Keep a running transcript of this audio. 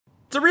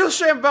It's a real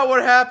shame about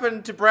what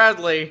happened to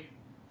Bradley.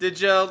 Did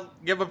you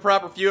give him a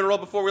proper funeral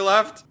before we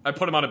left? I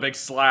put him on a big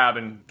slab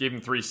and gave him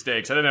 3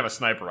 stakes. I didn't have a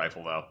sniper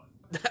rifle, though.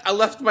 I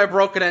left my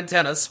broken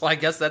antenna, so I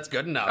guess that's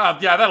good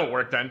enough. Yeah, that'll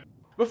work then.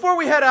 Before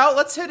we head out,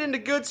 let's head into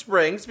Good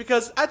Springs,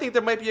 because I think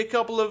there might be a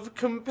couple of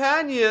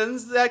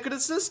companions that could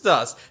assist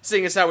us.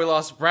 Seeing as how we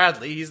lost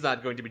Bradley, he's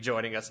not going to be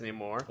joining us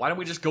anymore. Why don't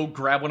we just go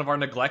grab one of our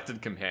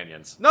neglected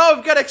companions? No,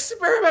 we've got to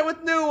experiment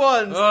with new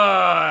ones!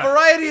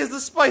 Variety is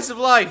the spice of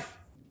life.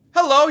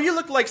 Hello, you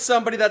look like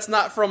somebody that's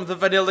not from the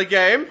vanilla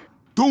game.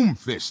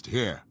 Doomfist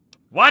here.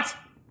 What?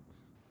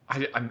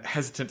 I'm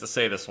hesitant to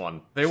say this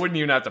one. They wouldn't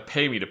even have to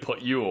pay me to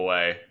put you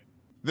away.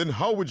 Then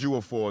how would you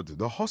afford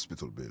the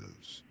hospital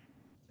bills?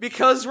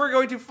 Because we're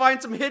going to find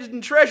some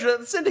hidden treasure that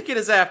the Syndicate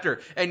is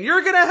after, and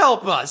you're gonna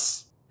help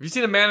us! Have you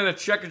seen a man in a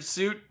checkered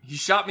suit? He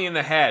shot me in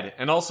the head,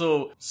 and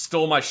also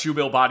stole my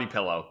shoebill body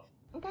pillow.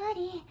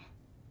 Daddy,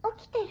 起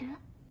きて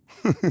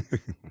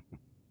る?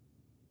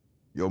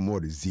 You're more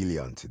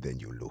resilient than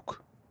you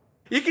look.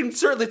 You can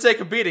certainly take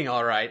a beating,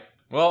 alright.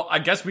 Well, I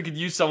guess we could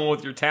use someone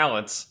with your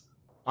talents.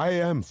 I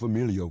am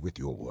familiar with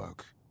your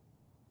work.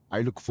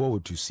 I look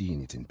forward to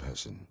seeing it in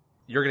person.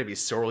 You're gonna be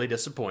sorely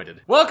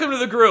disappointed. Welcome to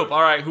the group!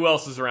 Alright, who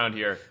else is around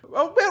here?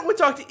 Well, man, we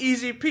talked to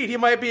Easy Pete. He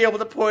might be able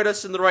to point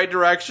us in the right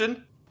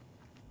direction.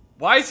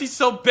 Why is he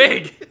so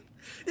big?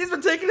 He's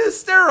been taking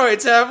his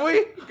steroids, have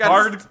we?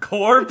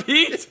 Hardcore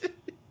Pete?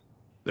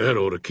 That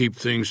ought to keep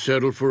things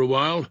settled for a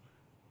while.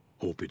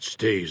 Hope it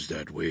stays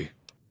that way.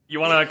 You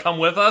wanna come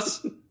with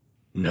us?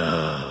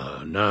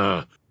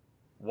 Nah.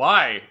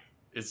 Why?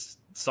 Is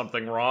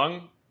something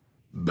wrong?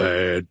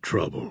 Bad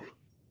trouble.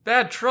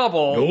 Bad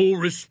trouble? No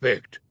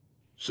respect.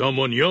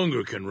 Someone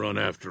younger can run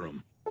after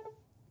him.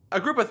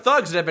 A group of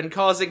thugs that have been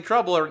causing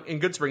trouble in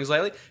Good Springs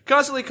lately,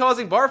 constantly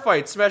causing bar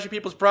fights, smashing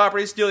people's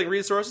property, stealing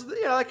resources,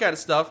 that kind of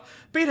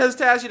stuff. Pete has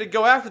tasked you to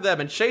go after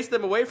them and chase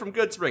them away from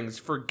Good Springs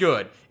for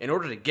good, in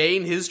order to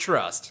gain his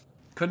trust.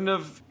 Couldn't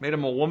have made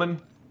him a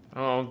woman?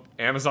 Oh,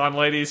 Amazon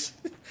ladies?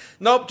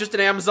 Nope, just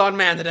an Amazon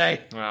man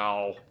today.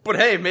 Oh. But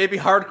hey, maybe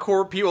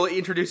Hardcore Pete will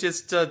introduce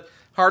us to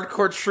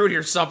Hardcore Trudy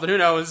or something, who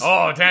knows?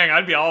 Oh, dang,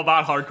 I'd be all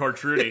about Hardcore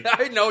Trudy.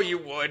 I know you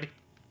would.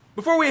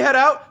 Before we head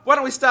out, why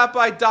don't we stop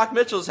by Doc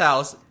Mitchell's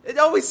house? It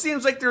always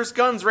seems like there's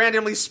guns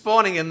randomly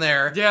spawning in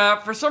there. Yeah,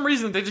 for some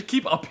reason they just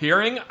keep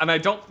appearing, and I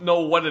don't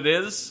know what it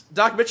is.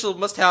 Doc Mitchell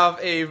must have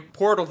a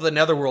portal to the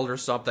Netherworld or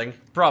something.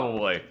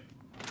 Probably.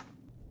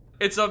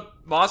 It's a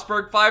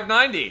Mossberg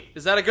 590.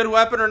 Is that a good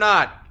weapon or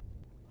not?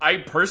 I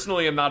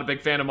personally am not a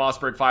big fan of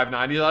Mossberg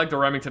 590s. I like the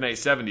Remington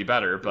 870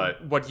 better,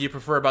 but... What do you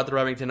prefer about the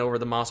Remington over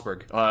the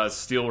Mossberg?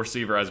 Steel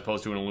receiver as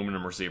opposed to an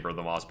aluminum receiver of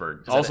the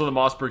Mossberg. Also, the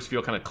Mossbergs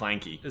feel kind of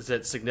clanky. Is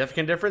it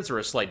significant difference or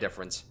a slight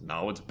difference?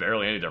 No, it's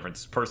barely any difference.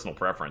 It's personal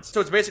preference.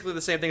 So it's basically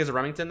the same thing as a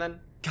Remington,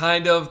 then?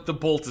 Kind of. The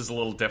bolt is a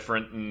little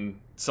different and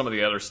some of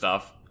the other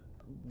stuff.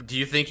 Do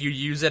you think you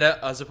use it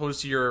as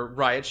opposed to your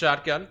riot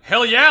shotgun?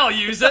 Hell yeah, I'll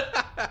use it!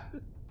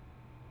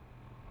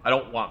 I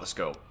don't want the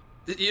scope.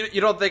 You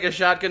don't think a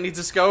shotgun needs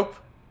a scope?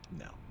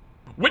 No.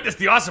 Witness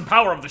the awesome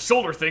power of the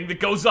shoulder thing that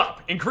goes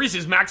up.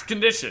 Increases max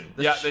condition.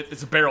 Yeah,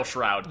 it's a barrel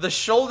shroud. The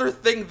shoulder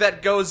thing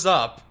that goes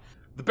up?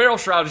 The barrel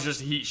shroud is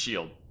just a heat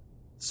shield.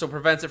 So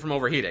prevents it from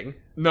overheating?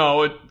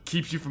 No, it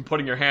keeps you from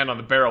putting your hand on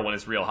the barrel when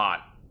it's real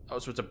hot. Oh,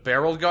 so it's a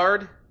barrel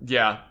guard?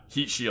 Yeah,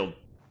 heat shield.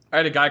 I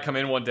had a guy come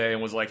in one day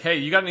and was like, hey,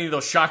 you got any of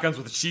those shotguns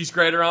with a cheese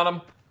grater on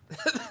them?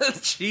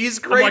 Cheese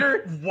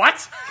grater? I'm like,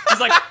 what? He's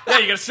like, yeah,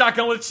 you got a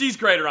shotgun with a cheese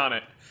grater on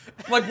it.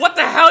 I'm like, what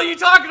the hell are you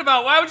talking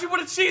about? Why would you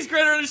put a cheese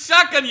grater in a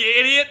shotgun, you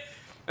idiot?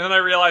 And then I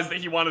realized that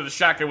he wanted a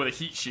shotgun with a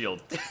heat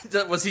shield.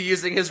 Was he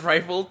using his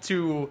rifle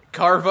to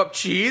carve up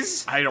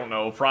cheese? I don't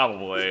know,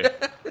 probably.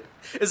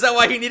 Is that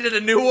why he needed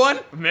a new one?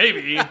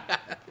 Maybe.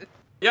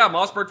 Yeah,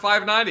 Mossberg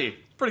 590.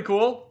 It's pretty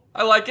cool.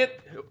 I like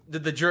it.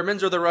 Did the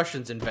Germans or the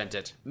Russians invent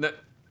it? No,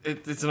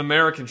 it's an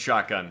American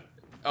shotgun.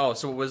 Oh,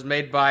 so it was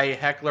made by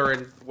Heckler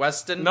and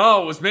Weston?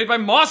 No, it was made by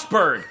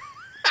Mossberg.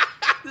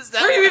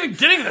 Where are you even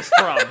getting this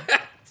from?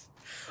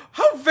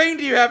 How vain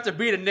do you have to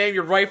be to name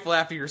your rifle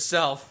after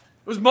yourself?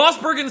 It was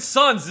Mossberg and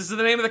Sons. This is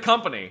the name of the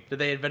company. Did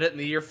they invent it in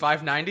the year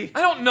 590?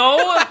 I don't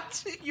know.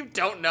 You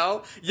don't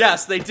know?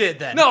 Yes, they did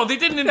then. No, they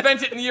didn't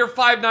invent it in the year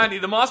 590.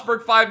 The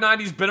Mossberg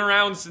 590's been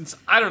around since,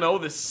 I don't know,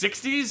 the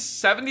 60s,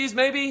 70s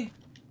maybe?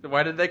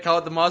 Why did they call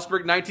it the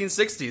Mossberg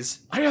 1960s?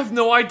 I have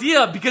no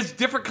idea, because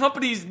different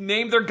companies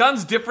name their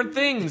guns different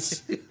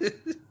things.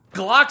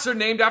 Glocks are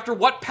named after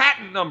what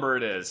patent number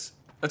it is.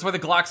 That's why the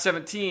Glock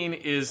 17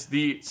 is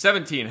the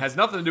 17. It has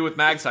nothing to do with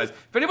mag size.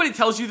 If anybody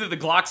tells you that the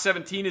Glock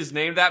 17 is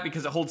named that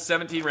because it holds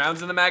 17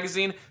 rounds in the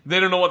magazine, they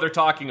don't know what they're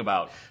talking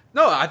about.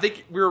 No, I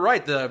think we were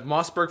right. The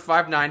Mossberg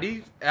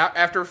 590,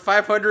 after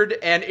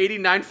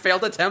 589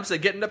 failed attempts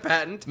at getting a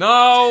patent.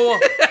 No!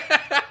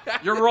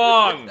 You're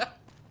wrong.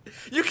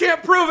 You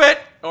can't prove it!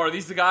 Oh, are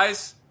these the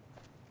guys?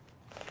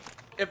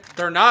 If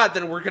they're not,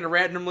 then we're gonna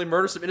randomly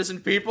murder some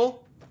innocent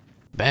people?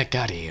 Back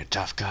out of here,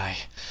 tough guy.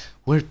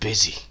 We're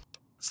busy.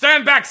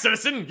 Stand back,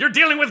 citizen! You're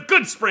dealing with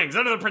Good Springs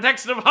under the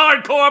protection of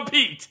Hardcore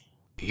Pete!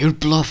 You're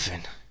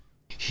bluffing.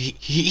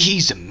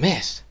 He's a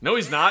myth. No,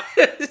 he's not.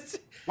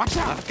 Watch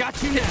out! I've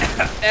got you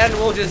now! And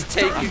we'll just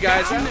take you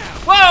guys out.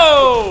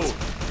 Whoa!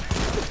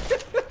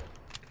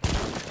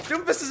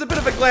 Doomfist is a bit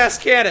of a glass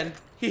cannon.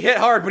 He hit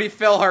hard, but he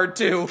fell hard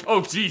too.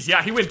 Oh, geez,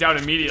 yeah, he went down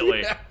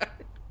immediately.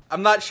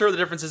 I'm not sure the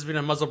difference between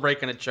a muzzle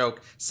brake and a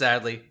choke,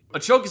 sadly. A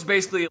choke is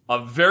basically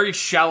a very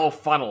shallow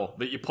funnel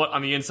that you put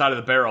on the inside of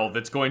the barrel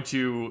that's going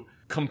to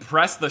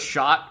compress the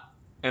shot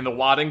and the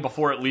wadding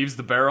before it leaves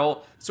the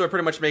barrel. So it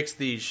pretty much makes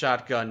the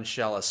shotgun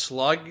shell a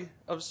slug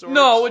of sorts?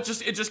 No, it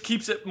just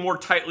keeps it more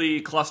tightly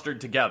clustered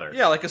together.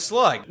 Yeah, like a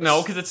slug.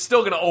 No, because it's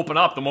still going to open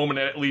up the moment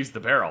it leaves the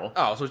barrel.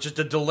 Oh, so it's just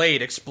a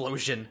delayed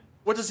explosion.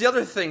 What does the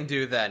other thing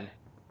do then?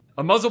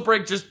 A muzzle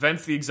brake just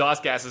vents the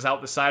exhaust gases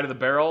out the side of the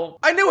barrel.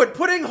 I knew it!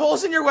 Putting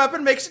holes in your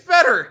weapon makes it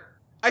better!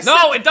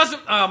 No, it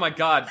doesn't! Oh my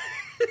god.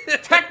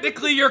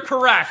 Technically, you're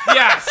correct,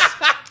 yes!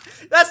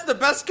 That's the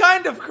best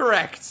kind of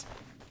correct!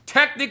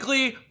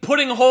 Technically,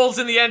 putting holes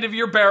in the end of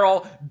your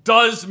barrel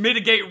does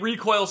mitigate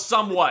recoil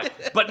somewhat,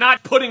 but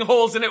not putting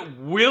holes in it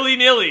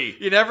willy-nilly.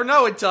 You never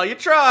know until you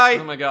try!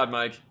 Oh my god,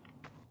 Mike.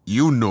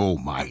 You know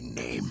my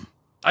name.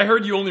 I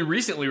heard you only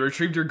recently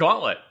retrieved your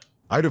gauntlet.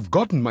 I'd have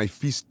gotten my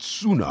feast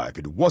sooner if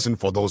it wasn't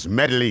for those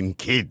meddling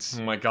kids.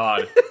 Oh my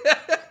god.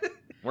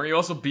 Weren't you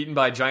also beaten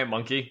by a giant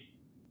monkey?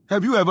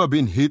 Have you ever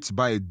been hit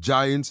by a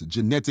giant,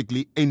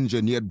 genetically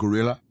engineered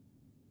gorilla?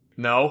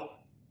 No.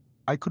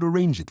 I could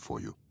arrange it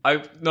for you.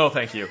 No,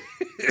 thank you.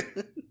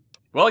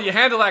 Well, you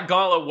handled that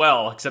gauntlet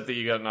well, except that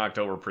you got knocked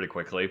over pretty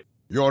quickly.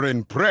 You're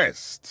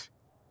impressed.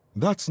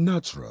 That's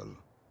natural.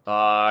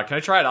 Can I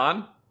try it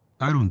on?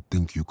 I don't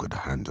think you could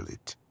handle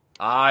it.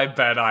 I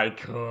bet I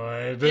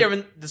could.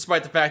 Even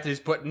despite the fact that he's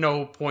put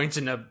no points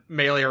into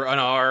melee or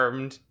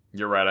unarmed.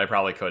 You're right, I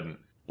probably couldn't.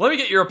 Let me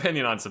get your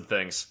opinion on some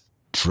things.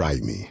 Try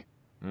me.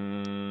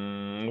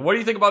 What do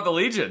you think about the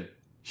Legion?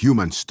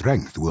 Human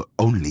strength will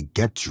only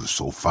get you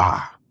so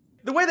far.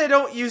 The way they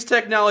don't use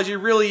technology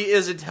really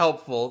isn't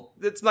helpful.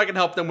 It's not gonna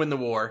help them win the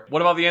war.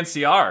 What about the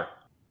NCR?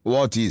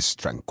 What is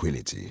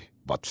tranquility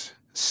but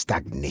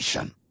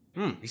stagnation?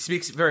 He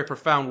speaks very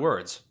profound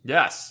words.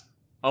 Yes.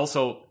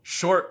 Also,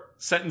 short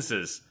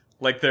sentences,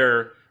 like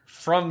they're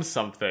from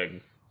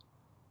something.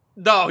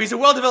 No, he's a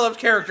well-developed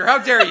character. How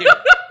dare you?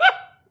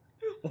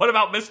 What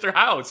about Mr.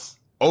 House?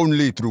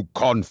 Only through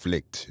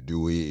conflict do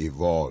we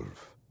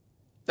evolve.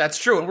 That's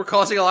true, and we're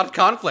causing a lot of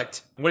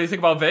conflict. What do you think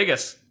about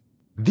Vegas?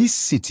 This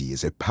city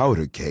is a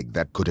powder keg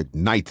that could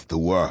ignite the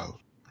world.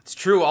 It's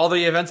true, all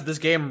the events of this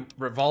game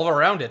revolve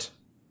around it.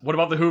 What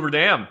about the Hoover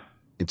Dam?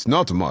 It's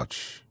not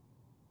much,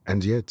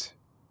 and yet,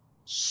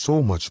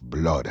 so much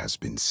blood has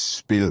been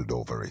spilled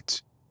over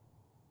it.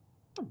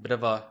 A bit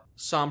of a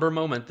somber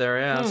moment there,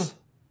 yes.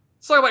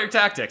 Let's talk about your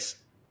tactics.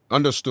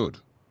 Understood.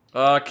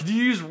 Could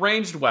you use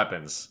ranged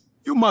weapons?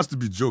 You must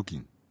be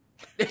joking.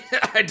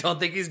 I don't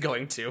think he's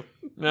going to.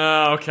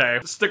 Okay.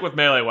 Stick with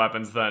melee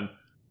weapons, then.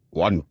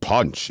 One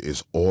punch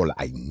is all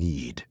I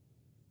need.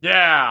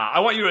 Yeah, I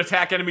want you to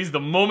attack enemies the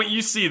moment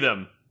you see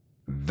them.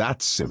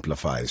 That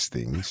simplifies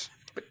things.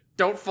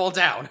 Don't fall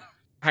down.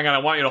 Hang on, I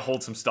want you to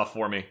hold some stuff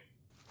for me.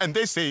 And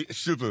they say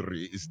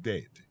chivalry is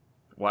dead.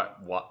 What?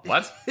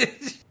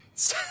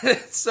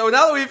 So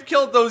now that we've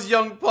killed those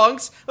young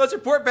punks, let's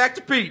report back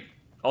to Pete.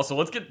 Also,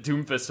 let's get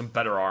Doomfist some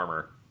better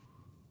armor.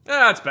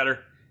 That's better.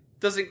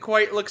 Doesn't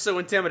quite look so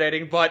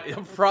intimidating, but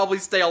he'll probably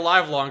stay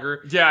alive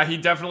longer. Yeah, he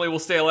definitely will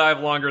stay alive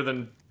longer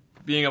than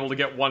being able to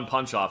get one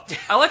punch off.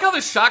 I like how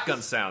this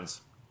shotgun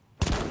sounds.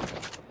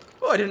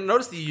 Oh, I didn't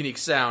notice the unique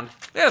sound.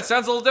 Yeah, it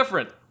sounds a little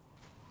different.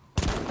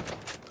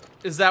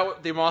 Is that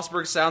what the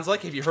Mossberg sounds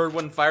like? Have you heard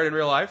one fired in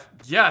real life?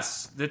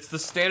 Yes, it's the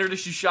standard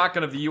issue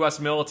shotgun of the U.S.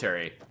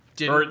 military.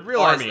 Didn't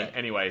realize Army, that.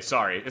 anyway,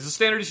 sorry. It's a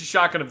standard issue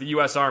shotgun of the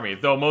U.S. Army,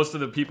 though most of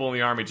the people in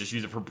the Army just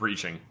use it for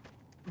breaching.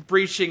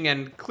 Breaching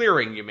and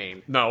clearing, you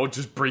mean? No,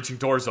 just breaching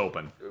doors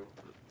open.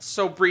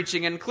 So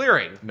breaching and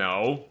clearing.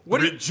 No,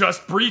 What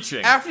just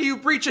breaching. After you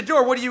breach a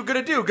door, what are you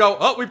gonna do? Go,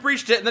 oh, we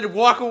breached it, and then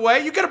walk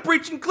away? You gotta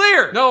breach and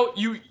clear! No,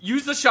 you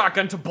use the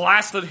shotgun to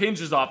blast the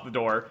hinges off the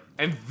door,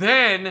 and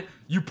then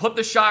you put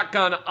the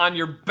shotgun on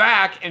your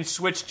back and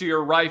switch to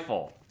your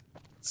rifle.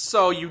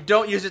 So you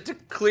don't use it to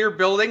clear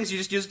buildings, you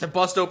just use it to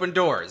bust open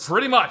doors.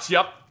 Pretty much,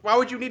 yep. Why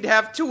would you need to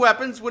have two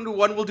weapons when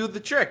one will do the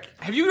trick?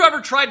 Have you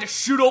ever tried to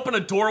shoot open a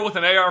door with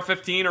an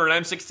AR-15 or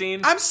an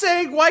M16? I'm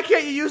saying, why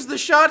can't you use the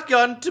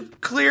shotgun to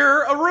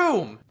clear a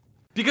room?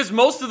 Because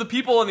most of the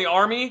people in the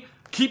Army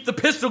keep the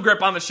pistol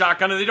grip on the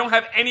shotgun and they don't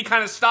have any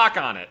kind of stock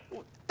on it.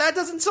 That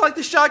doesn't sound like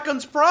the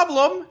shotgun's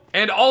problem.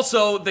 And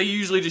also, they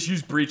usually just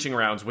use breaching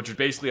rounds, which is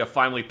basically a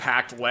finely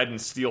packed lead and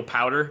steel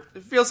powder.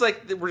 It feels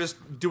like we're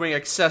just doing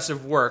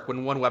excessive work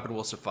when one weapon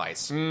will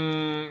suffice.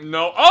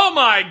 No. Oh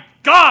my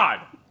god!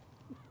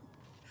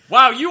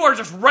 Wow, you are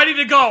just ready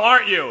to go,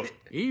 aren't you?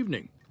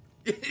 Evening.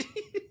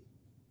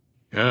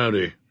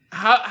 Howdy.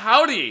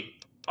 Howdy.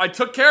 I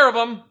took care of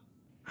him.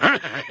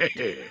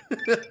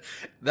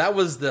 That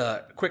was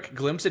the quick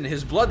glimpse into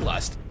his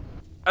bloodlust.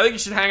 I think you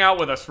should hang out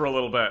with us for a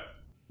little bit.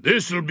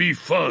 This'll be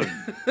fun.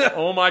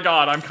 Oh my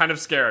god, I'm kind of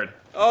scared.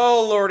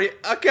 Oh, lordy.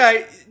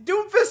 Okay,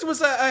 Doomfist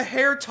was a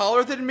hair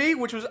taller than me,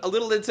 which was a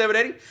little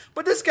intimidating,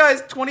 but this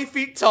guy's 20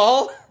 feet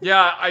tall.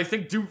 Yeah, I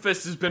think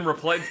Doomfist has been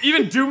replaced.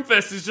 Even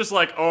Doomfist is just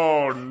like,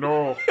 oh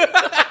no.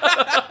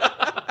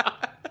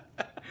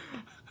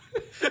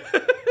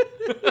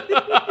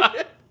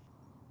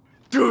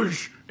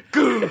 Douche.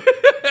 Goo.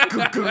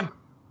 Goo goo.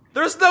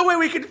 There's no way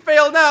we can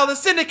fail now. The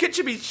Syndicate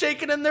should be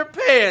shaking in their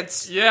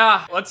pants.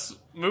 Yeah, let's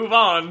move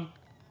on.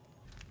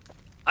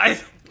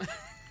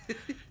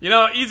 You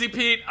know, Easy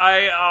Pete,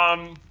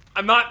 I'm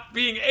not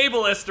being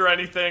ableist or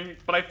anything,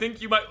 but I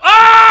think you might.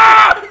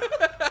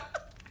 Ah!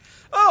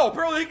 Oh,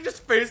 apparently you can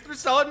just phase through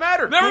solid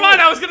matter. Never mind,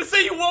 I was gonna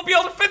say you won't be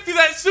able to fit through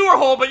that sewer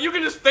hole, but you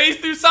can just phase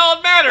through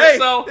solid matter, Hey,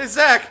 so. hey,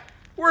 Zach,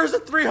 where's the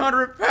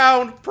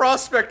 300-pound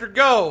prospector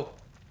go?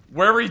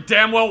 Wherever he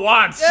damn well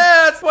wants.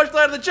 Yeah, that's much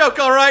lighter the joke,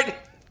 alright.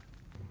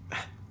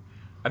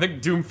 I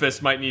think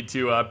Doomfist might need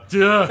to,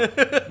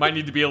 might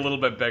need to be a little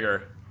bit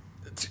bigger.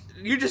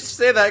 You just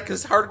say that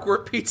because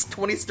Hardcore Pete's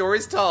 20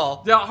 stories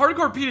tall. Yeah,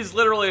 Hardcore Pete is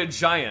literally a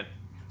giant.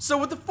 So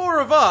with the four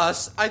of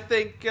us, I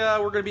think we're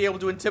going to be able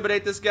to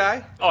intimidate this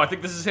guy. Oh, I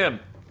think this is him.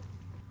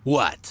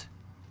 What?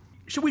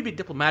 Should we be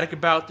diplomatic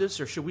about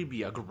this, or should we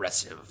be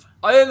aggressive?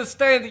 I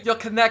understand that you're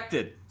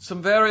connected.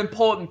 Some very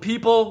important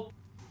people.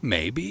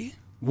 Maybe.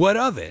 What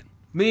of it?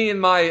 Me and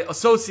my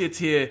associates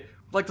here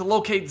would like to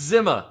locate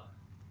Zimmer.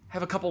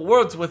 Have a couple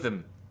words with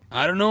him.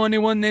 I don't know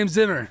anyone named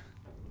Zimmer.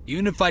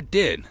 Even if I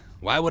did,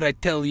 why would I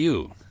tell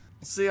you?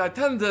 See, I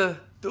tend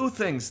to do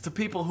things to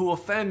people who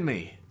offend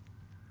me.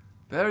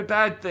 Very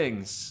bad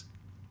things.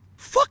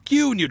 Fuck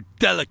you and your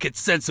delicate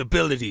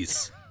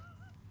sensibilities.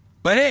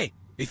 But hey,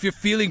 if you're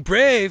feeling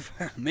brave,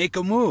 make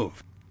a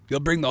move.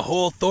 You'll bring the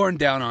whole thorn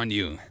down on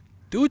you.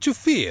 Do what you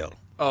feel.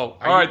 Oh,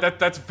 alright,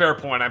 that's a fair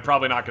point. I'm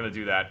probably not going to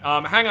do that.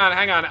 Hang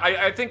on.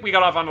 I think we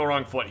got off on the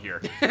wrong foot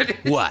here.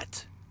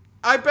 What?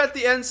 I bet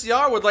the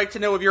NCR would like to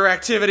know of your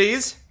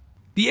activities.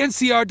 The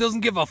NCR doesn't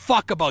give a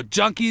fuck about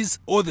junkies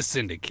or the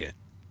Syndicate.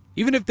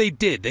 Even if they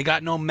did, they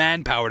got no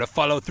manpower to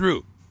follow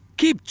through.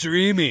 Keep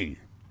dreaming.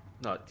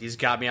 No, he's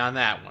got me on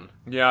that one.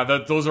 Yeah,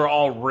 those are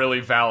all really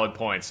valid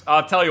points.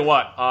 I'll tell you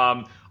what,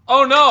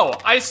 oh no!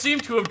 I seem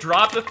to have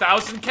dropped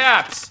 1,000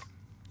 caps!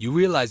 You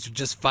realize you're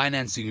just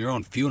financing your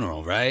own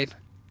funeral, right?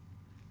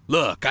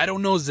 Look, I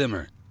don't know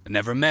Zimmer. I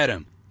never met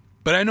him.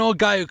 But I know a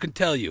guy who can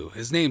tell you.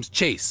 His name's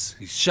Chase.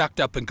 He's shocked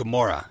up in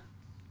Gomorrah.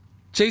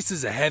 Chase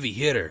is a heavy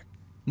hitter.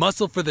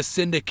 Muscle for the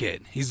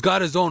Syndicate. He's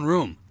got his own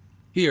room.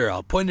 Here,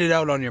 I'll point it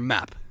out on your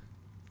map.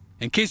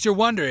 In case you're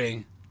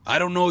wondering, I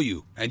don't know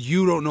you, and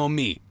you don't know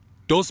me.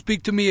 Don't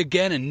speak to me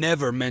again and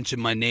never mention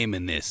my name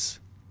in this.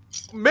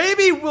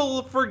 Maybe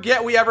we'll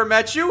forget we ever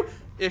met you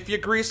if you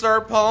grease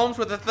our palms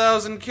with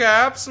 1,000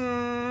 caps.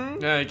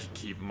 Yeah, you can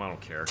keep them, I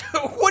don't care.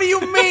 What do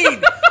you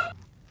mean?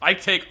 I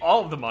take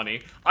all of the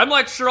money. I'm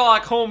like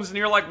Sherlock Holmes and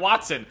you're like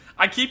Watson.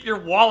 I keep your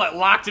wallet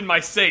locked in my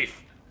safe.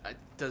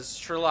 Does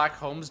Sherlock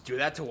Holmes do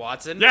that to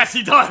Watson? Yes,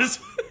 he does.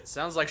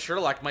 Sounds like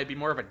Sherlock might be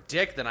more of a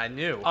dick than I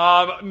knew.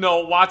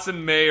 No,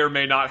 Watson may or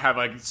may not have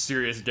a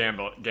serious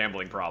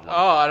gambling problem.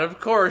 Oh, and of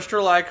course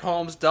Sherlock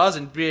Holmes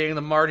doesn't, being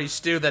the Marty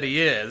Stew that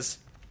he is.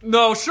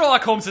 No,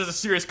 Sherlock Holmes has a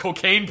serious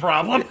cocaine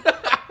problem.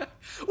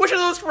 Which of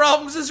those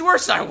problems is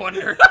worse, I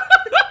wonder?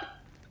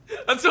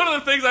 That's one of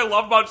the things I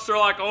love about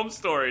Sherlock Holmes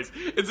stories,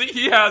 is that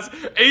he has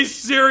a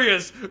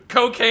serious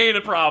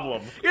cocaine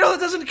problem. You know, that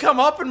doesn't come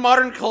up in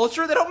modern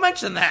culture. They don't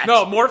mention that.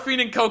 No, morphine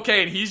and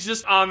cocaine, he's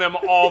just on them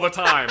all the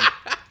time.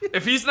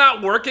 If he's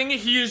not working,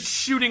 he is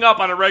shooting up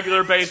on a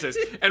regular basis.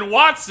 And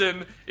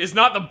Watson is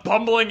not the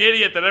bumbling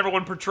idiot that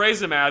everyone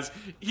portrays him as.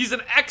 He's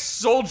an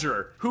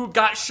ex-soldier who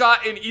got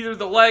shot in either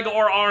the leg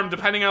or arm,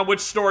 depending on which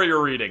story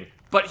you're reading.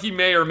 But he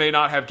may or may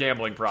not have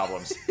gambling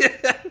problems.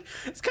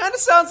 It kind of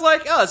sounds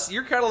like us.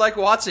 You're kind of like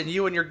Watson,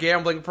 you and your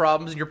gambling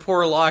problems and your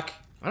poor luck.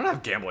 I don't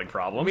have gambling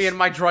problems. Me and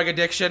my drug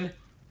addiction.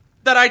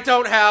 That I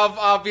don't have,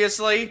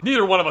 obviously.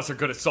 Neither one of us are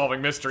good at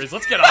solving mysteries.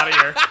 Let's get out of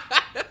here.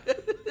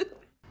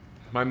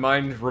 My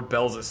mind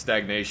rebels at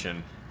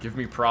stagnation. Give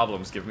me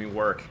problems, give me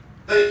work.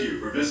 Thank you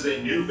for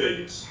visiting New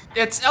Vegas.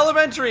 It's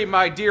elementary,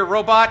 my dear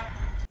robot.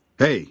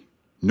 Hey,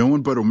 no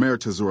one but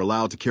Omertas are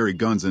allowed to carry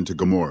guns into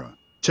Gomorrah.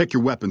 Check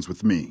your weapons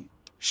with me.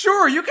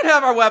 Sure, you can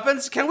have our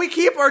weapons. Can we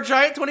keep our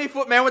giant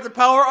 20-foot man with the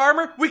power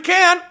armor? We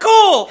can!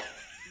 Cool!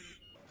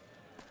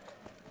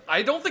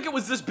 I don't think it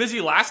was this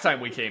busy last time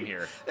we came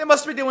here. They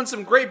must be doing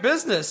some great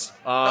business.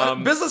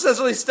 Business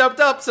has really stepped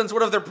up since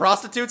one of their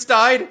prostitutes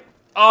died.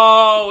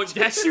 Oh,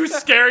 yeah, she was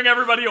scaring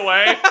everybody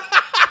away.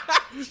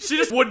 She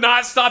just would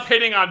not stop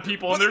hitting on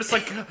people, and they're just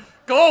like,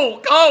 go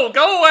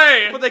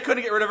away! But they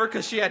couldn't get rid of her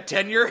because she had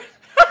tenure.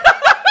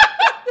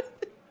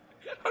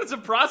 How does a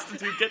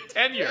prostitute get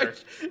tenure?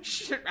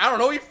 I don't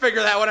know, you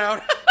figure that one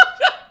out.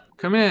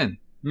 Come in.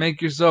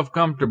 Make yourself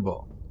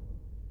comfortable.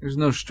 There's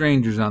no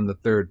strangers on the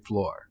 3rd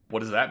floor.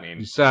 What does that mean?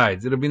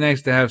 Besides, it'll be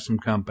nice to have some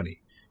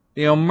company.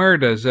 The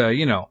Omertas,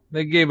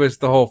 they gave us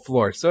the whole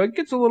floor, so it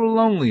gets a little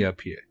lonely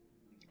up here.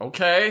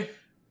 Okay.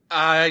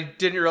 I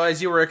didn't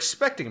realize you were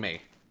expecting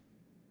me.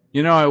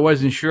 I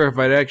wasn't sure if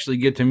I'd actually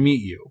get to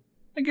meet you.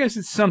 I guess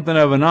it's something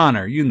of an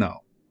honor, you know,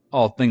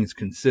 all things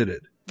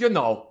considered. You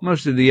know.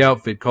 Most of the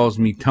outfit calls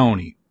me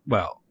Tony.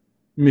 Well,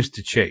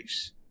 Mr.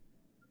 Chase.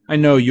 I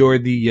know you're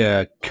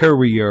the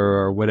courier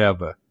or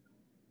whatever.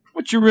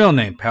 What's your real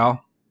name,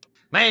 pal?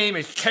 My name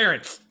is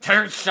Terrence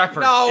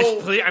Shepard.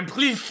 No. I'm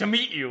pleased to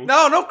meet you.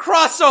 No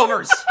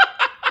crossovers!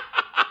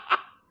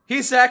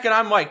 He's Zach and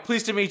I'm Mike.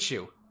 Pleased to meet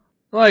you.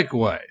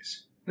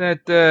 Likewise.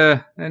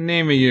 That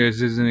name of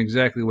yours isn't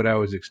exactly what I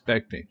was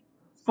expecting.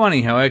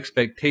 Funny how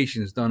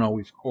expectations don't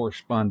always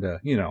correspond to,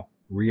 you know,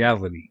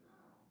 reality.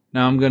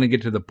 Now I'm gonna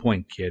get to the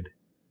point, kid.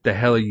 What the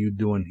hell are you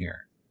doing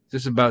here? Is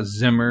this about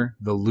Zimmer,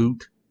 the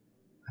loot?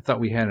 I thought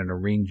we had an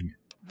arrangement.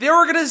 The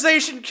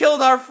organization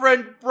killed our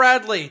friend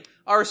Bradley.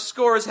 Our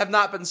scores have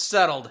not been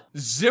settled.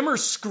 Zimmer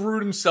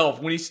screwed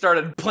himself when he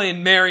started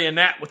playing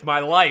marionette with my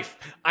life.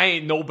 I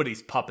ain't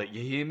nobody's puppet,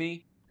 you hear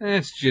me?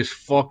 That's just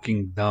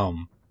fucking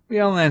dumb. We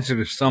all answer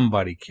to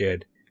somebody,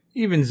 kid.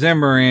 Even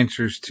Zimmer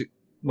answers to...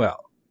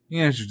 well, he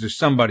answers to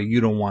somebody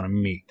you don't want to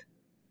meet.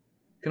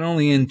 It can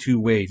only end two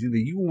ways. Either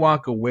you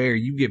walk away or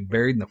you get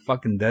buried in the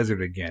fucking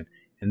desert again.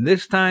 And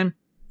this time,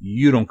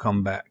 you don't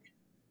come back.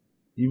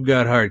 You've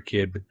got heart,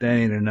 kid, but that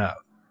ain't enough.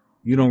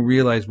 You don't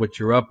realize what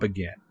you're up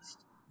against.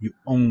 You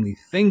only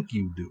think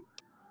you do.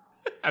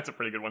 That's a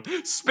pretty good one.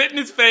 Spit in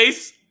his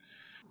face.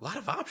 A lot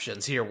of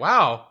options here,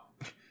 wow.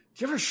 Do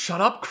you ever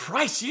shut up?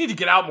 Christ, you need to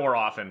get out more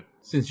often.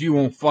 Since you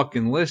won't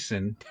fucking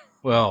listen,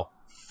 well,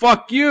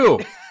 fuck you!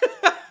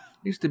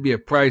 Used to be a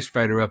prize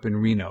fighter up in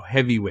Reno,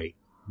 heavyweight,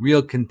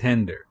 real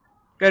contender.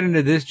 Got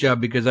into this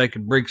job because I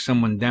could break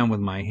someone down with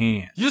my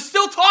hands. You're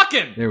still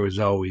talking! There was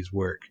always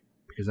work,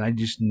 because I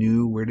just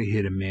knew where to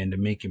hit a man to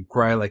make him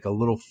cry like a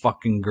little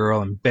fucking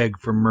girl and beg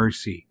for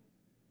mercy.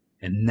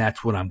 And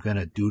that's what I'm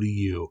gonna do to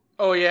you.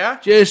 Oh, yeah?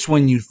 Just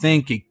when you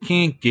think it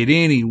can't get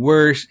any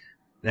worse,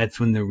 that's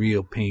when the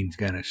real pain's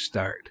gonna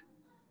start.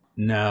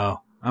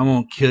 No, I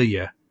won't kill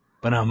you,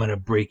 but I'm gonna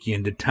break you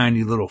into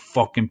tiny little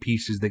fucking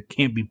pieces that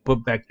can't be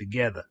put back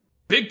together.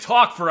 Big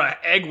talk for an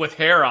egg with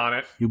hair on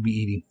it. You'll be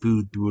eating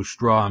food through a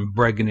straw and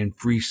bragging in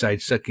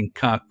Freeside sucking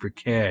cock for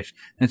cash.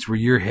 That's where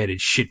you're headed,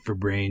 shit for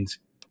brains.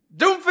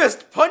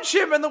 Doomfist, punch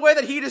him in the way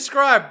that he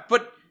described,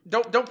 but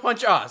don't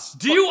punch us.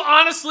 Do you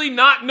honestly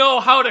not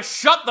know how to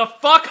shut the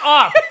fuck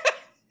up?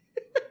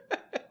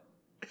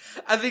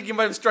 I think you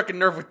might have struck a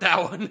nerve with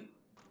that one.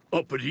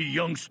 Uppity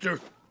youngster.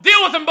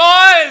 Deal with him,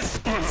 boys!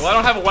 Well, I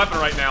don't have a weapon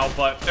right now,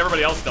 but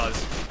everybody else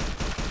does.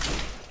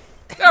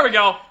 There we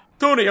go.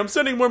 Tony, I'm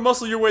sending more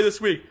muscle your way this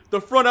week.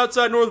 The front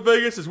outside North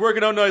Vegas is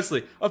working out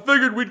nicely. I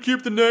figured we'd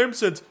keep the name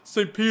since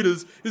St.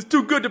 Peter's is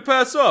too good to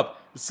pass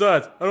up.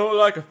 Besides, I don't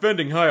like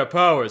offending higher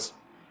powers.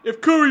 If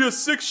Courier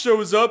 6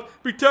 shows up,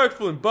 be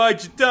tactful and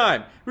bide your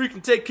time. We can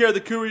take care of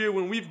the Courier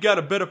when we've got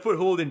a better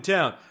foothold in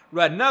town.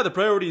 Right now, the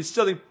priority is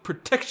selling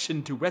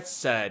protection to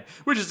Westside,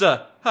 which is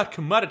a hot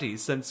commodity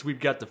since we've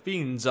got the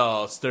fiends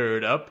all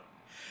stirred up.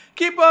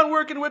 Keep on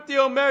working with the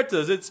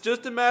Omertas. It's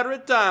just a matter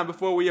of time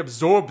before we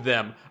absorb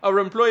them. Our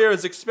employer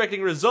is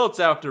expecting results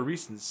after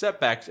recent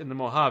setbacks in the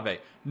Mojave.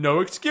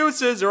 No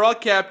excuses or I'll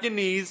cap your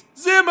knees.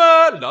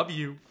 Zimmer, love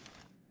you.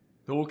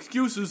 No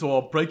excuses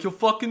or I'll break your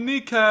fucking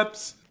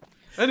kneecaps.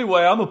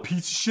 Anyway, I'm a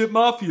piece of shit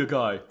mafia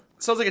guy.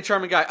 Sounds like a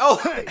charming guy. Oh,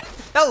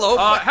 hello.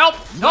 Help!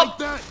 Like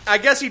that? I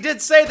guess he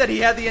did say that he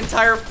had the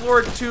entire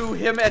floor to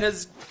him and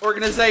his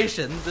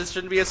organization. This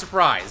shouldn't be a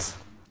surprise.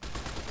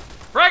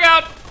 Frag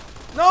out!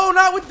 No,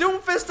 not with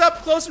Doomfist up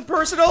close and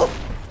personal.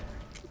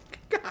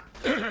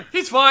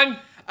 He's fine.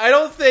 I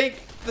don't think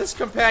this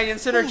companion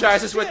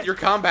synergizes with your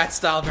combat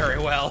style very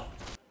well.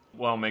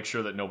 Well, make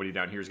sure that nobody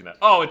down here is gonna...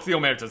 Oh, it's the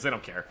Omertas. They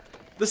don't care.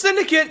 The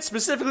Syndicate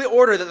specifically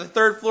ordered that the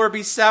third floor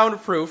be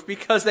soundproof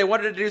because they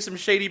wanted to do some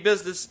shady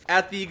business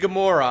at the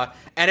Gomorrah,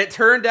 and it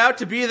turned out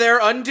to be their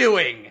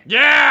undoing.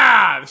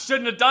 Yeah!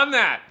 Shouldn't have done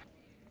that.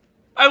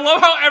 I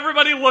love how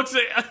everybody looks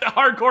at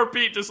Hardcore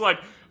Pete just like,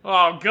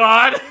 oh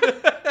god.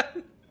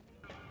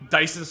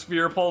 Dyson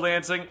sphere pole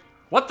dancing.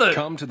 What the?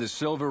 Come to the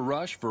Silver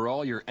Rush for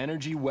all your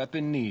energy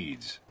weapon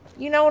needs.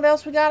 You know what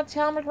else we got at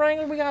Atomic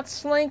Wrangler? We got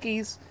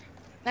Slinkies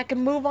that can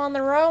move on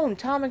their own.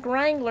 Atomic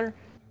Wrangler.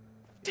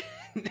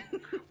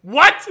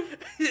 What?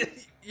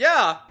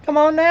 Yeah. Come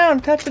on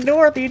down, touch the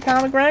door at the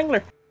Atomic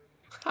Wrangler.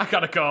 I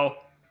gotta go.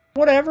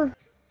 Whatever.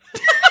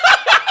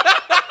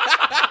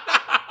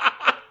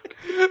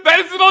 That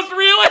is the most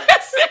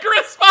realistic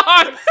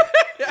response.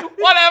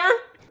 Whatever.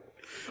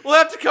 We'll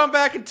have to come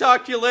back and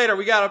talk to you later.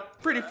 We got a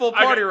pretty full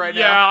party right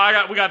now.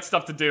 Yeah, we got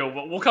stuff to do,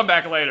 but we'll come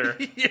back later.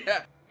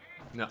 Yeah.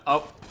 No.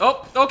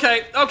 Oh,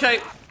 okay.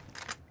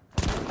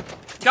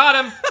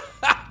 Got him.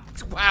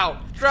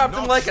 Wow. Dropped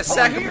him like a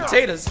sack of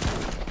potatoes.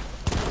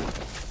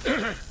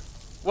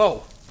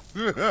 Whoa.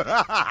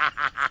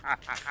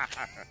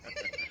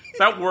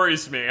 That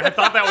worries me. I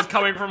thought that was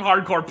coming from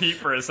Hardcore Pete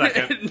for a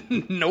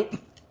second. Nope.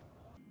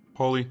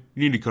 Paulie,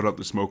 you need to cut out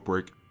the smoke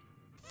break.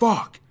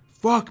 Fuck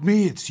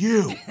me, it's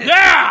you.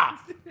 Yeah!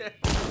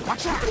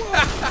 Watch out!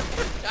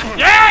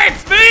 Yeah,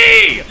 it's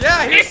me!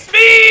 Yeah, it's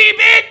me,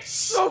 bitch!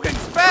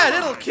 Smoking's bad,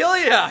 it'll kill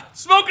ya!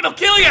 Smoking will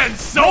kill you, and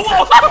so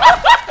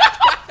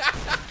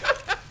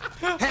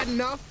Had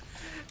enough?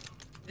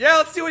 Yeah,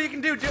 let's see what you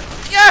can do, dude.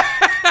 Yeah!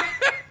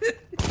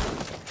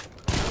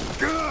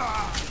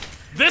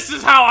 This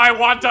is how I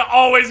want to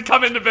always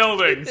come into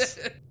buildings.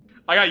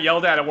 I got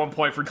yelled at one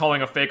point for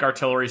calling a fake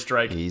artillery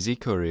strike. Easy,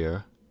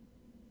 Courier.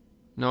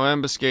 No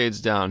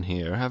ambuscades down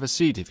here. Have a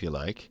seat if you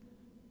like.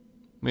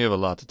 We have a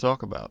lot to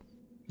talk about.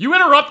 You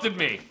interrupted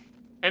me!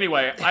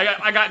 Anyway,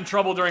 I got in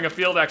trouble during a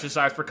field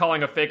exercise for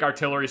calling a fake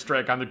artillery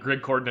strike on the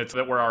grid coordinates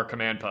that were our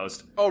command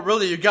post. Oh,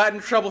 really? You got in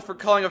trouble for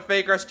calling a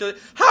fake artillery?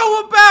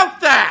 How about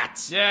that?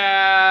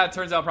 Yeah,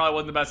 turns out probably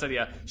wasn't the best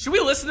idea. Should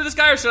we listen to this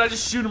guy or should I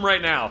just shoot him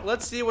right now?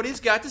 Let's see what he's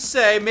got to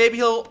say. Maybe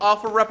he'll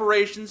offer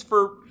reparations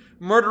for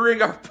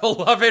murdering our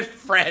beloved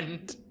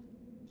friend.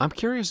 I'm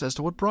curious as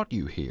to what brought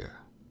you here.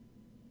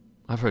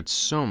 I've heard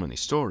so many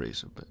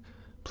stories, but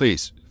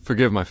please,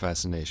 forgive my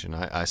fascination.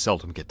 I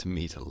seldom get to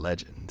meet a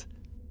legend.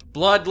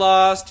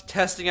 Bloodlust,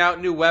 testing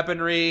out new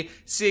weaponry,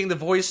 seeing the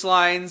voice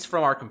lines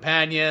from our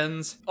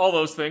companions. All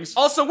those things.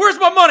 Also, where's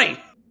my money?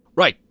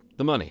 Right,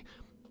 the money.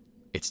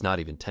 It's not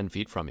even 10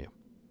 feet from you.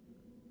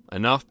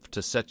 Enough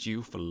to set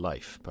you for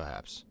life,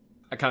 perhaps.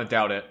 I kind of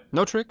doubt it.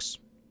 No tricks.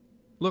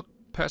 Look,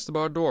 past the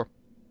barred door.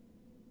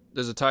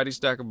 There's a tidy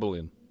stack of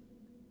bullion.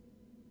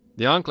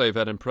 The Enclave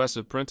had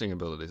impressive printing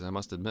abilities, I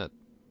must admit.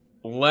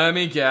 Let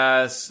me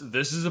guess.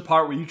 This is the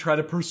part where you try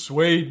to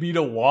persuade me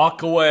to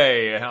walk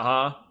away,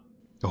 huh?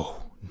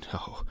 Oh,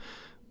 no.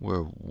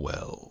 We're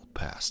well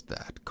past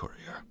that,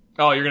 Courier.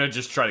 Oh, you're gonna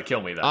just try to kill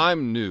me then?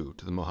 I'm new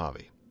to the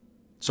Mojave,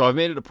 so I've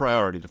made it a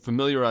priority to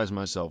familiarize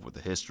myself with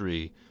the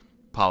history,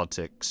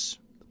 politics,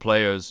 the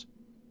players.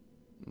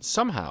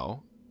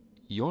 Somehow,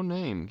 your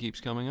name keeps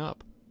coming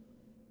up.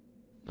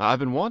 I've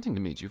been wanting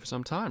to meet you for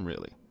some time,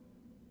 really.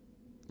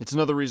 It's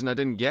another reason I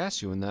didn't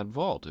gas you in that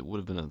vault. It would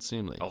have been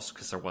unseemly. Also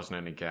because there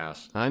wasn't any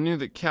gas. I knew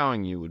that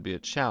cowing you would be a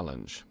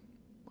challenge.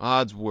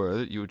 Odds were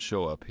that you would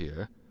show up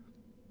here.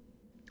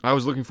 I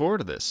was looking forward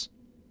to this.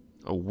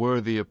 A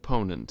worthy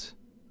opponent.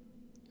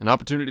 An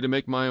opportunity to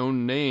make my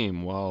own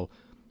name while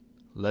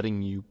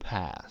letting you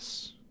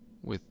pass.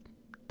 With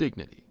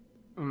dignity.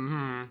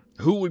 Mm-hmm.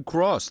 Who would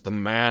cross the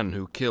man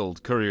who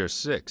killed Courier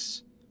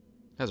 6?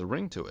 Has a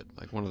ring to it,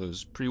 like one of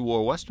those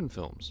pre-war Western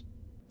films.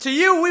 To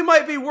you, we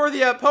might be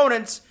worthy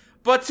opponents,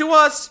 but to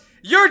us,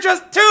 you're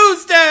just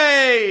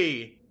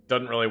Tuesday!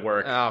 Doesn't really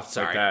work. Oh,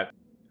 sorry. Like that.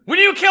 When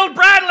you killed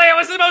Bradley, it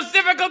was the most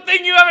difficult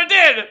thing you ever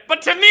did!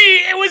 But to me,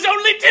 it was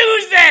only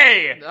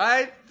Tuesday!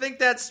 I think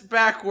that's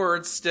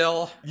backwards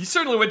still. You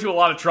certainly went to a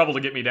lot of trouble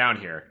to get me down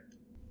here.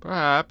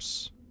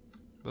 Perhaps,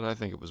 but I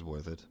think it was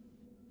worth it.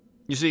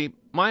 You see,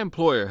 my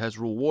employer has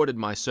rewarded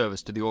my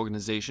service to the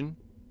organization.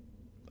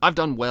 I've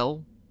done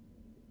well.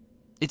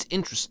 It's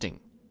interesting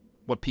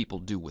what people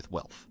do with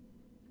wealth.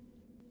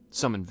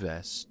 Some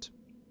invest.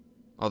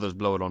 Others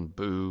blow it on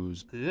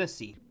booze.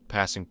 Pussy.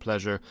 Passing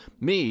pleasure.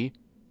 Me,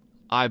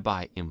 I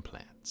buy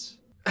implants.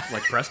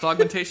 Like breast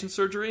augmentation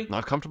surgery?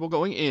 Not comfortable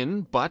going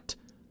in, but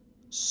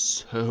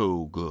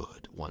so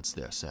good once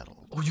they're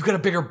settled. Oh, you got a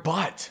bigger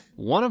butt.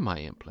 One of my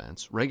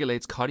implants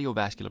regulates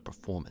cardiovascular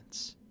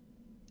performance,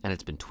 and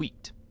it's been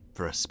tweaked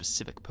for a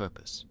specific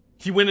purpose.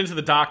 He went into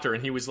the doctor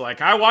and he was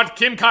like, I want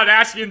Kim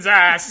Kardashian's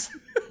ass.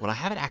 When I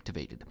have it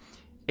activated,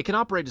 it can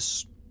operate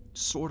as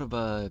sort of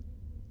a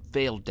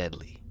fail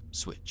deadly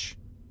switch,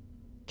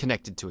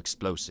 connected to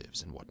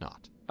explosives and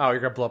whatnot. Oh, you're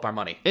gonna blow up our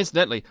money.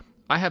 Incidentally,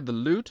 I have the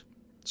loot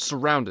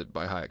surrounded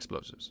by high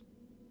explosives.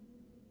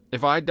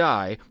 If I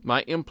die,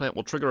 my implant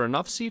will trigger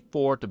enough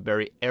C4 to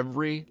bury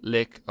every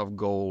lick of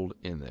gold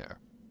in there.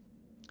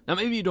 Now,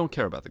 maybe you don't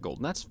care about the gold,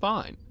 and that's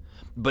fine.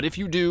 But if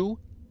you do,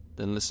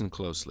 then listen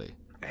closely.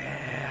 All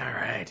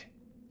right.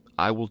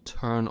 I will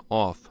turn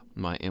off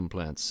my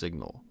implant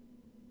signal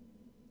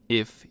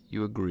if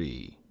you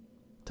agree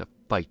to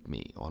fight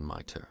me on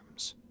my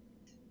terms.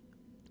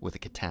 With a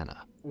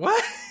katana.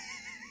 What?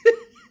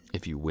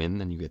 If you win,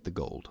 then you get the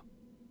gold.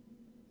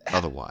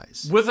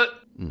 Otherwise, with it,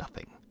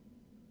 nothing.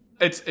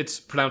 It's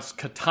pronounced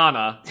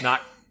katana,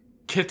 not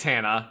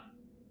katana.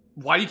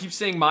 Why do you keep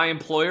saying my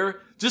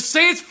employer? Just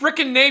say his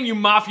frickin' name, you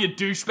mafia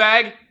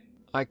douchebag!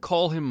 I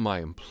call him my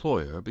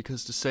employer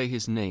because to say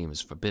his name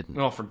is forbidden.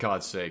 Oh, for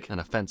God's sake. An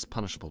offense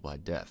punishable by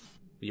death.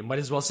 You might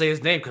as well say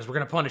his name because we're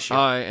gonna punish you.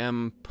 I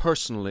am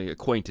personally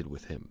acquainted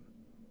with him.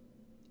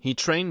 He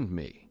trained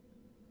me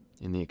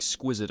in the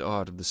exquisite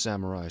art of the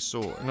samurai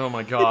sword. Oh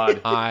my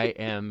God. I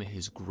am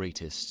his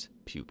greatest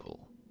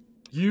pupil.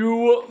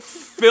 You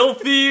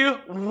filthy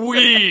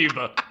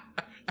weeb!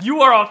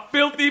 You are a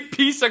filthy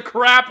piece of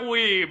crap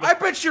weeb! I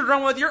bet you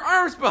run with your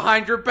arms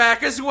behind your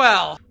back as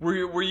well!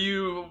 Were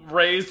you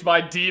raised by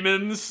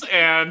demons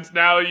and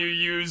now you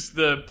use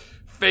the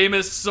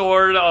famous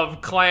sword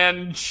of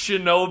Clan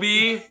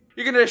Shinobi?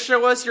 You're gonna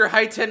show us your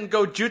Haiten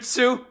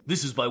Gojutsu?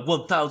 This is my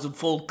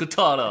 1,000-fold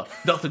katana.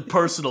 Nothing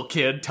personal,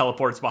 kid.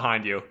 Teleports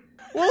behind you.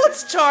 Well,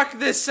 let's talk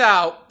this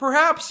out.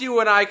 Perhaps you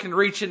and I can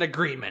reach an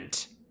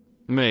agreement.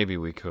 Maybe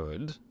we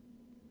could.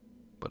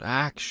 But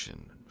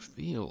action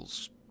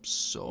feels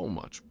so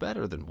much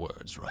better than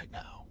words right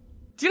now.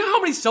 Do you know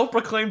how many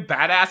self-proclaimed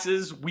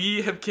badasses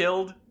we have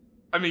killed?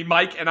 I mean,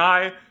 Mike and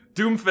I.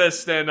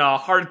 Doomfist and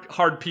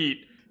Hard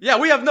Pete. Yeah,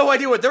 we have no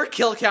idea what their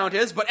kill count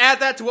is, but add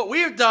that to what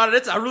we've done, and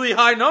it's a really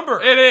high number.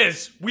 It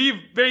is.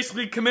 We've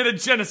basically committed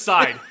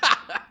genocide.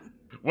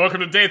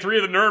 Welcome to day 3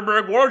 of the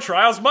Nuremberg War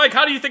Trials. Mike,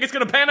 how do you think it's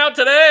going to pan out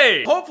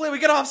today? Hopefully we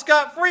get off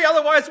scot-free,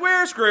 otherwise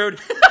we're screwed.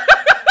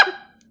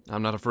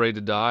 I'm not afraid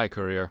to die,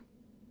 Courier.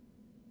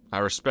 I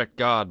respect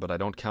God, but I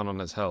don't count on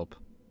his help.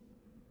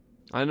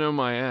 I know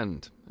my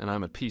end, and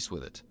I'm at peace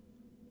with it.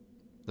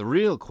 The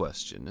real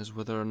question is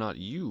whether or not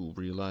you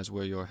realize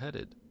where you're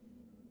headed.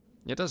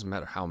 It doesn't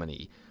matter how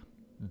many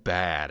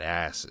bad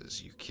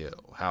asses you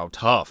kill, how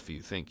tough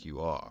you think you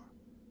are.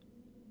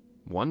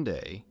 One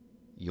day,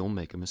 you'll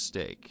make a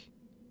mistake.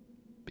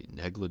 Be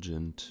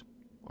negligent,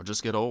 or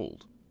just get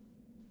old.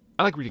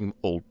 I like reading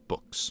old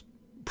books.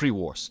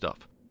 Pre-war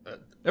stuff.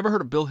 Ever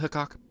heard of Bill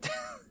Hickok?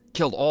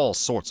 Killed all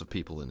sorts of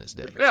people in his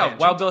day. Yeah,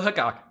 Wild Bill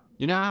Hickok.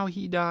 You know how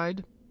he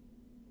died?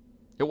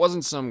 It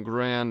wasn't some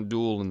grand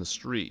duel in the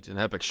street, an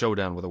epic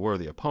showdown with a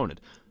worthy opponent.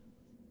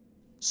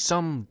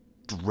 Some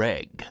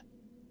dreg,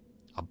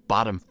 a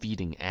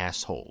bottom-feeding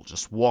asshole,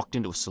 just walked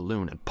into a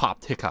saloon and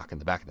popped Hickok in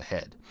the back of the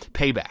head.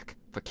 Payback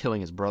for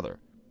killing his brother.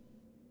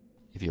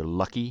 If you're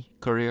lucky,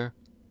 Courier,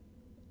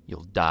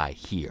 you'll die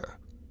here,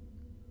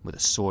 with a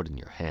sword in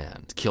your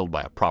hand, killed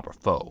by a proper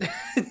foe.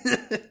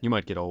 You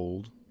might get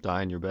old,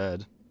 die in your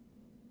bed.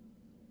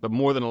 But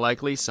more than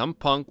likely, some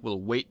punk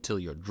will wait till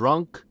you're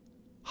drunk,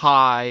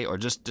 high, or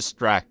just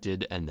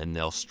distracted, and then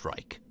they'll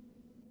strike.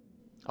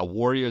 A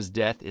warrior's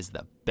death is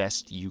the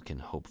best you can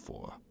hope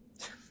for,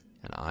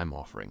 and I'm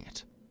offering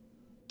it.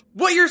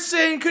 What you're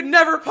saying could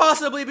never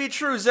possibly be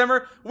true,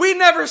 Zimmer. We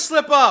never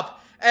slip up.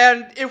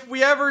 And if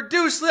we ever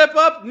do slip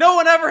up, no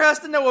one ever has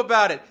to know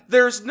about it.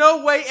 There's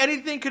no way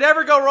anything could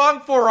ever go wrong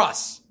for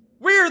us.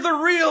 We're the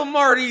real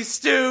Marty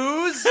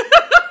Stews.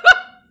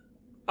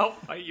 I'll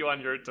fight you on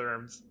your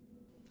terms.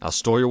 I'll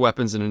store your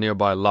weapons in a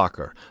nearby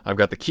locker. I've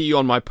got the key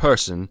on my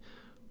person,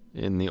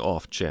 in the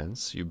off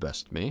chance you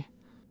best me.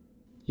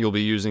 You'll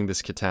be using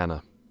this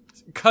katana.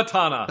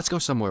 Katana. Let's go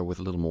somewhere with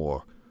a little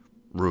more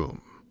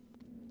room.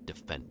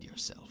 Defend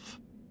yourself.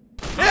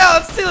 Yeah,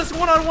 let's see this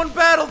one-on-one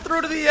battle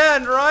through to the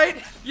end,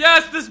 right?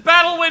 Yes, this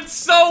battle went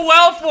so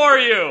well for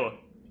you!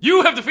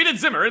 You have defeated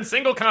Zimmer in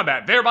single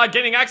combat, thereby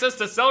gaining access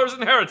to Seller's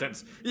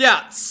inheritance.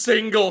 Yeah,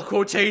 single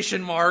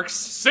quotation marks.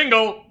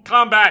 Single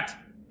combat.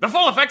 The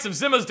full effects of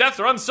Zimmer's deaths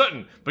are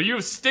uncertain, but you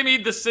have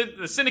stymied the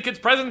Syndicate's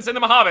presence in the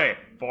Mojave.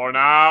 For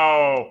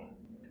now.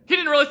 He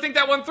didn't really think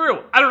that one through.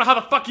 I don't know how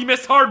the fuck he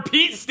missed Hard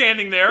Pete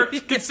standing there,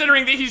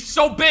 considering that he's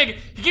so big,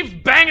 he keeps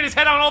banging his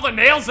head on all the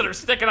nails that are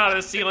sticking out of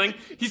the ceiling.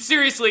 He's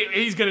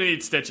gonna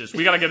need stitches.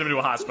 We gotta get him to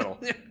a hospital.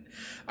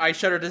 I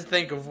shudder to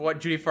think of what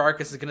Judy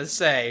Farkas is gonna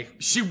say.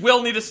 She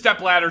will need a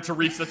stepladder to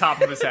reach the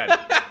top of his head.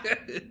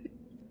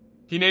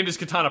 He named his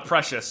katana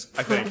Precious,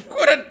 I think.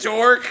 What a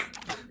dork!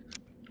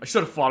 I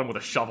should have fought him with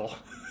a shovel.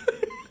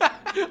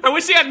 I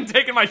wish he hadn't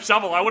taken my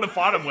shovel. I would have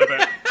fought him with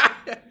it.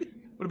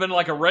 Would have been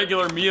like a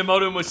regular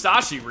Miyamoto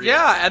Musashi read.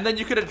 Yeah, and then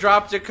you could have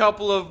dropped a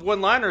couple of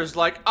one-liners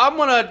like, I'm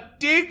gonna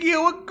dig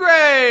you a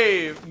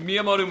grave!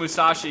 Miyamoto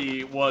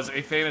Musashi was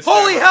a famous...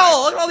 Holy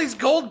hell, look at all these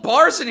gold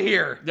bars in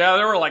here! Yeah,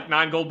 there were like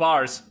 9 gold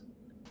bars.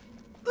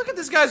 Look at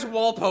this guy's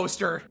wall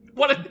poster.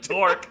 What a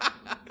dork.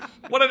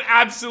 What an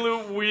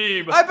absolute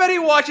weeb. I bet he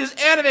watches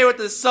anime with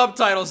the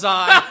subtitles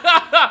on.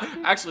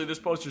 Actually, this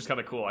poster's kind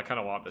of cool. I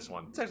kind of want this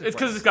one. It's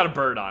because it's got a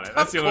bird on it.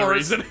 That's Of the only course.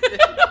 reason.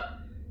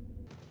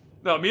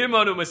 No,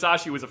 Miyamoto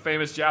Musashi was a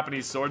famous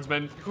Japanese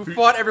swordsman who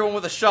fought everyone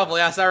with a shovel.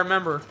 Yes, I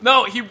remember.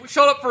 No, he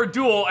showed up for a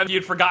duel and he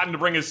had forgotten to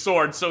bring his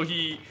sword, so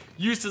he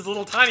used his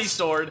little tiny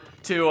sword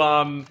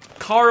to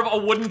carve a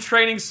wooden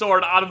training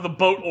sword out of the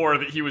boat oar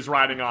that he was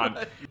riding on.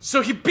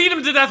 So he beat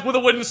him to death with a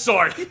wooden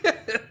sword.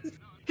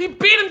 He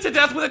beat him to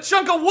death with a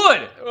chunk of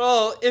wood.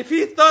 Well, if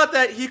he thought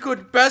that he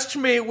could best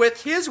me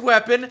with his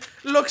weapon,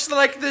 looks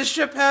like the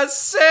ship has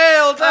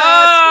sailed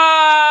out.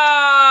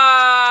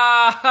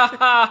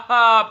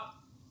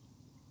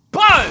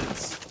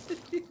 Buzz!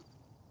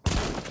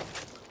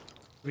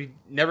 We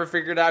never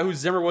figured out who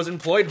Zimmer was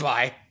employed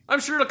by. I'm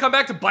sure it'll come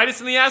back to bite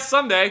us in the ass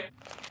someday.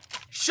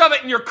 Shove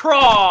it in your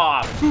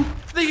craw!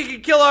 Think you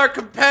can kill our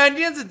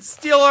companions and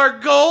steal our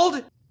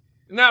gold?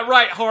 Isn't that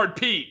right, Hard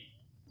Pete?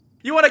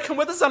 You want to come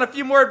with us on a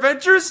few more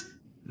adventures?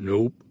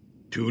 Nope.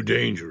 Too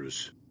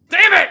dangerous.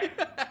 Damn it!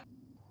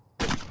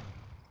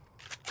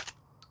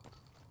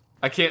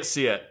 I can't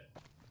see it.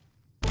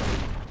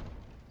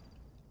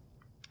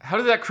 How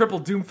did that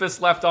cripple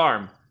Doomfist left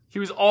arm? He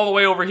was all the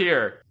way over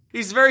here.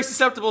 He's very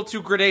susceptible to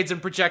grenades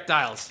and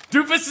projectiles.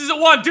 Doomfist is at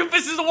 1!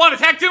 Doomfist is at 1!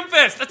 Attack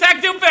Doomfist!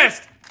 Attack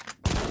Doomfist!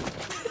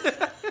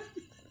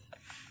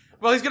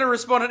 Well, he's gonna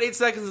respawn in 8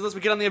 seconds unless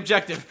we get on the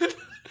objective.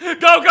 Go!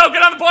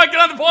 Get on the point! Get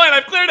on the point!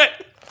 I've cleared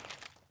it!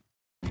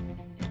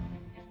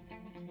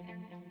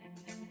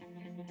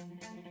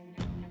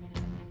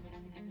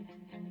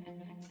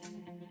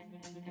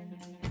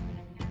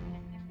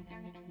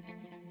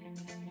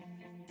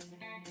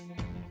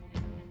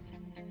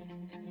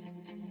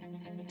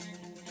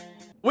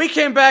 We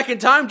came back in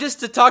time just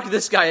to talk to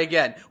this guy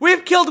again.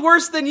 We've killed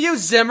worse than you,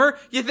 Zimmer.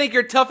 You think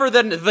you're tougher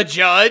than the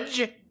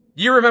judge?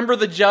 You remember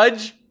the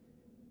judge?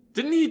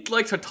 Didn't he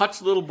like to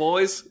touch little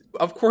boys?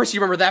 Of course you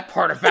remember that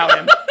part about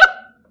him.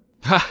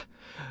 Ha!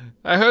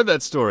 I heard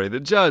that story, the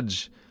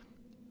judge.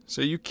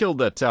 So you killed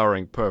that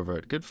towering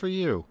pervert. Good for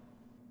you.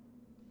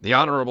 The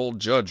Honorable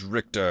Judge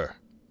Richter,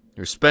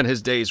 who spent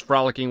his days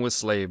frolicking with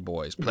slave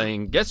boys,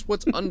 playing Guess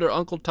What's Under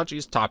Uncle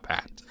Touchy's Top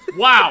Hat.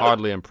 Wow!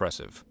 Hardly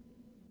impressive.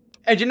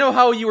 And you know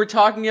how you were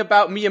talking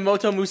about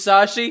Miyamoto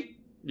Musashi?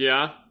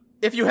 Yeah?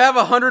 If you have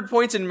 100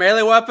 points in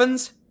melee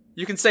weapons,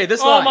 you can say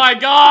this line. Oh my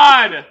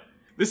god!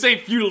 This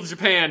ain't feudal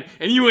Japan,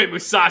 and you ain't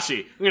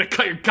Musashi. I'm gonna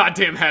cut your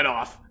goddamn head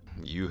off.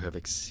 You have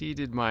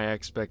exceeded my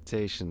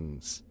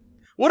expectations.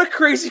 What a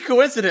crazy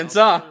coincidence,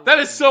 huh? That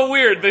is so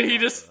weird that he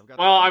just...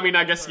 Well, I mean,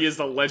 I guess he is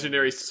the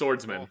legendary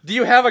swordsman. Do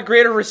you have a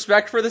greater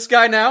respect for this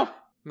guy now?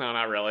 No,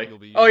 not really.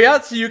 Oh yeah,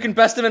 so you can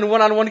best him in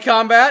one-on-one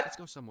combat? Let's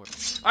go somewhere.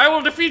 I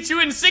will defeat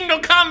you in single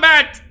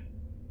combat!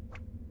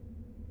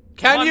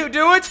 Can you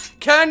do it?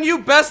 Can you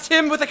best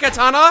him with a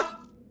katana?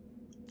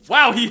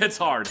 Wow, he hits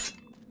hard.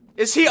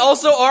 Is he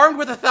also armed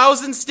with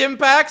 1,000 stim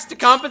packs to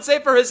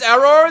compensate for his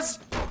errors?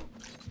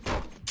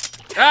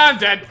 I'm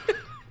dead.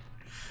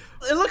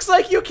 It looks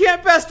like you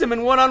can't best him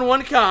in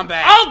one-on-one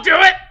combat. I'll do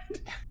it!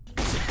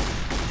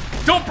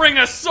 Don't bring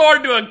a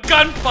sword to a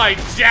gunfight,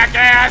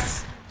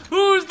 jackass!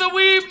 Who's the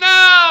weeb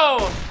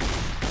now?